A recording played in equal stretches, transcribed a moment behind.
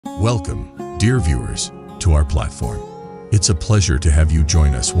Welcome, dear viewers, to our platform. It's a pleasure to have you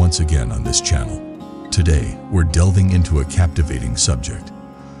join us once again on this channel. Today, we're delving into a captivating subject,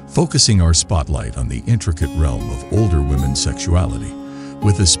 focusing our spotlight on the intricate realm of older women's sexuality,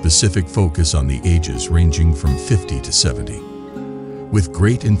 with a specific focus on the ages ranging from 50 to 70. With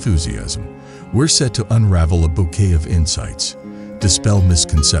great enthusiasm, we're set to unravel a bouquet of insights, dispel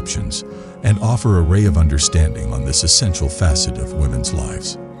misconceptions, and offer a ray of understanding on this essential facet of women's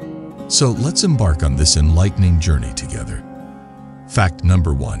lives. So let's embark on this enlightening journey together. Fact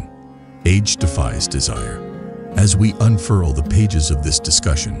number 1. Age defies desire. As we unfurl the pages of this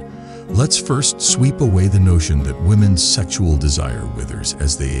discussion, let's first sweep away the notion that women's sexual desire withers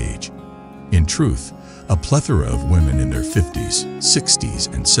as they age. In truth, a plethora of women in their 50s,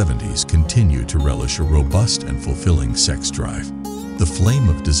 60s, and 70s continue to relish a robust and fulfilling sex drive. The flame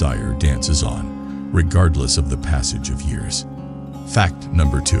of desire dances on, regardless of the passage of years. Fact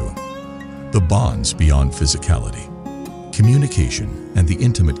number 2. The bonds beyond physicality. Communication and the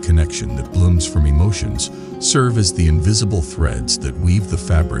intimate connection that blooms from emotions serve as the invisible threads that weave the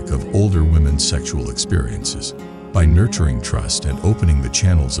fabric of older women's sexual experiences. By nurturing trust and opening the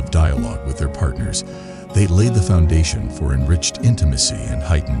channels of dialogue with their partners, they lay the foundation for enriched intimacy and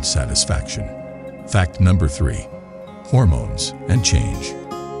heightened satisfaction. Fact number 3. Hormones and change.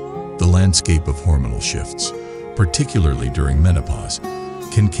 The landscape of hormonal shifts, particularly during menopause,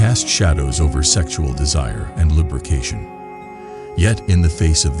 can cast shadows over sexual desire and lubrication. Yet, in the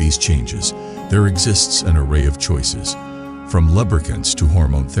face of these changes, there exists an array of choices, from lubricants to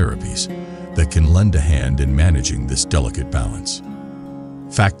hormone therapies, that can lend a hand in managing this delicate balance.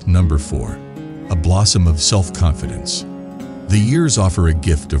 Fact number 4. A blossom of self-confidence. The years offer a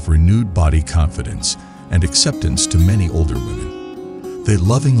gift of renewed body confidence and acceptance to many older women. They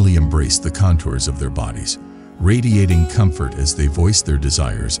lovingly embrace the contours of their bodies, radiating comfort as they voice their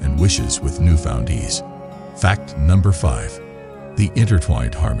desires and wishes with newfound ease. Fact number 5. The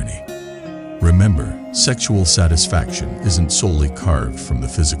intertwined harmony. Remember, sexual satisfaction isn't solely carved from the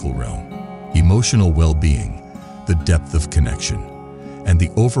physical realm. Emotional well-being, the depth of connection, and the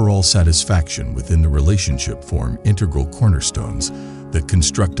overall satisfaction within the relationship form integral cornerstones that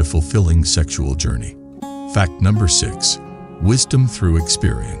construct a fulfilling sexual journey. Fact number 6. Wisdom through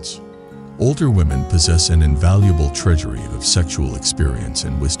experience. Older women possess an invaluable treasury of sexual experience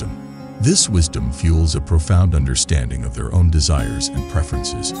and wisdom. This wisdom fuels a profound understanding of their own desires and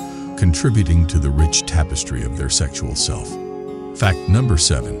preferences, contributing to the rich tapestry of their sexual self. Fact number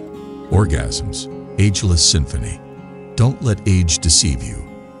 7. Orgasms, ageless symphony. Don't let age deceive you.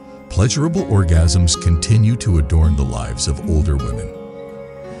 Pleasurable orgasms continue to adorn the lives of older women.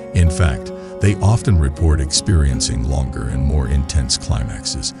 In fact, they often report experiencing longer and more intense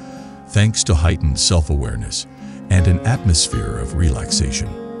climaxes, thanks to heightened self-awareness and an atmosphere of relaxation.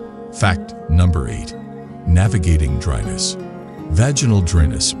 Fact number 8. Navigating dryness. Vaginal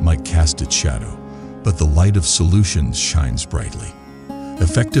dryness might cast its shadow, but the light of solutions shines brightly.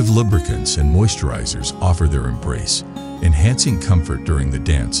 Effective lubricants and moisturizers offer their embrace, enhancing comfort during the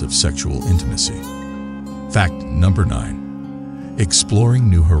dance of sexual intimacy. Fact number 9. Exploring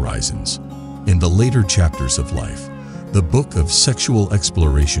new horizons. In the later chapters of life, the book of sexual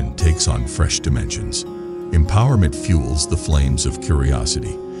exploration takes on fresh dimensions. Empowerment fuels the flames of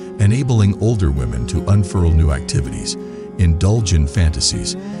curiosity, enabling older women to unfurl new activities, indulge in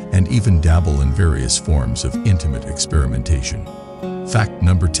fantasies, and even dabble in various forms of intimate experimentation. Fact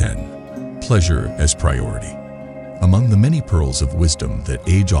number 10. Pleasure as priority. Among the many pearls of wisdom that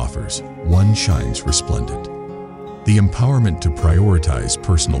age offers, one shines resplendent: the empowerment to prioritize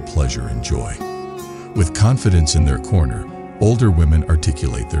personal pleasure and joy. With confidence in their corner, older women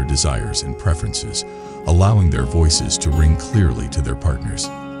articulate their desires and preferences, allowing their voices to ring clearly to their partners.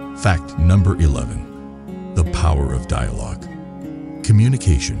 Fact number 11. The power of dialogue.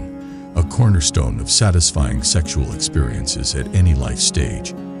 Communication, a cornerstone of satisfying sexual experiences at any life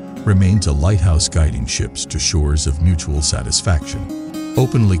stage, remains a lighthouse guiding ships to shores of mutual satisfaction.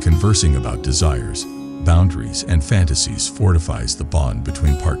 Openly conversing about desires, boundaries, and fantasies fortifies the bond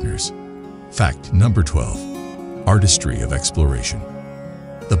between partners. Fact number 12. Artistry of exploration.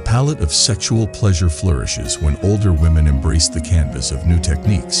 The palette of sexual pleasure flourishes when older women embrace the canvas of new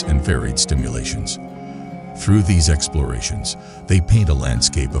techniques and varied stimulations. Through these explorations, they paint a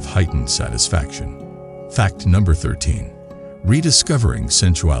landscape of heightened satisfaction. Fact number 13. Rediscovering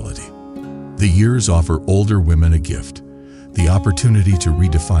sensuality. The years offer older women a gift, the opportunity to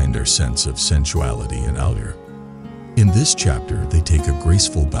redefine their sense of sensuality and allure. In this chapter, they take a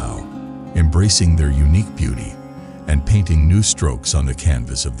graceful bow, embracing their unique beauty and painting new strokes on the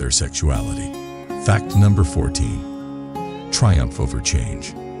canvas of their sexuality. Fact number 14. Triumph over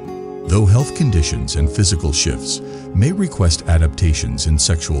change. Though health conditions and physical shifts may request adaptations in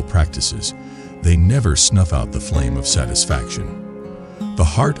sexual practices, they never snuff out the flame of satisfaction. The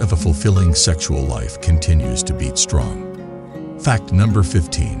heart of a fulfilling sexual life continues to beat strong. Fact number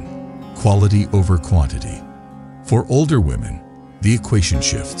 15. Quality over quantity. For older women, the equation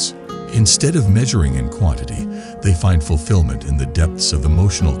shifts. Instead of measuring in quantity, they find fulfillment in the depths of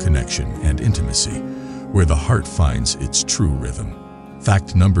emotional connection and intimacy, where the heart finds its true rhythm.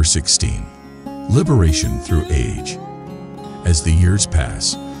 Fact number 16. Liberation through age. As the years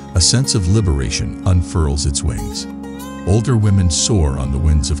pass, a sense of liberation unfurls its wings. Older women soar on the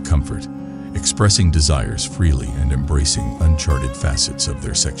winds of comfort, expressing desires freely and embracing uncharted facets of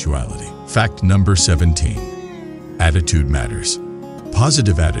their sexuality. Fact number 17. Attitude matters.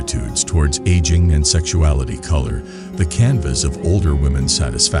 Positive attitudes towards aging and sexuality color the canvas of older women's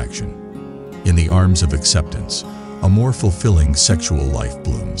satisfaction. In the arms of acceptance, a more fulfilling sexual life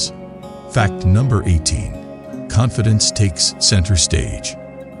blooms. Fact number 18. Confidence takes center stage.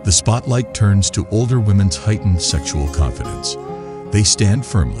 The spotlight turns to older women's heightened sexual confidence. They stand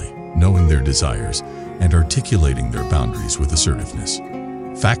firmly, knowing their desires and articulating their boundaries with assertiveness.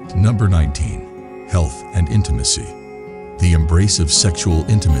 Fact number 19. Health and intimacy. The embrace of sexual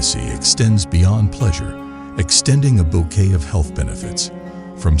intimacy extends beyond pleasure, extending a bouquet of health benefits,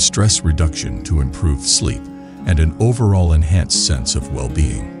 from stress reduction to improved sleep and an overall enhanced sense of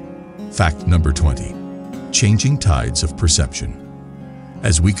well-being. Fact number 20. Changing tides of perception.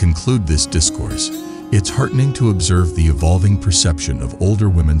 As we conclude this discourse, it's heartening to observe the evolving perception of older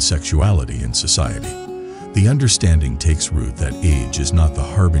women's sexuality in society. The understanding takes root that age is not the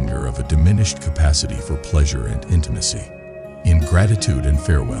harbinger of a diminished capacity for pleasure and intimacy. In gratitude and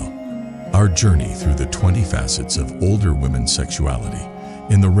farewell, our journey through the 20 facets of older women's sexuality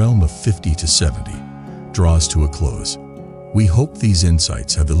in the realm of 50 to 70 draws to a close. We hope these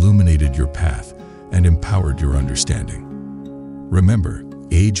insights have illuminated your path and empowered your understanding. Remember,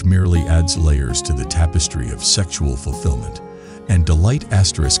 age merely adds layers to the tapestry of sexual fulfillment and delight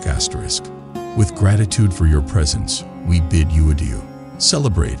 ***. With gratitude for your presence, we bid you adieu.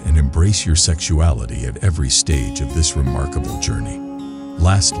 Celebrate and embrace your sexuality at every stage of this remarkable journey.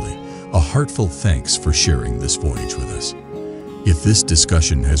 Lastly, a heartfelt thanks for sharing this voyage with us. If this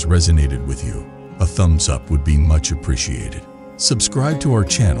discussion has resonated with you, a thumbs up would be much appreciated. Subscribe to our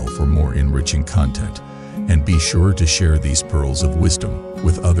channel for more enriching content, and be sure to share these pearls of wisdom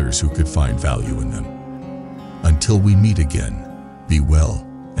with others who could find value in them. Until we meet again, be well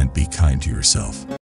and be kind to yourself.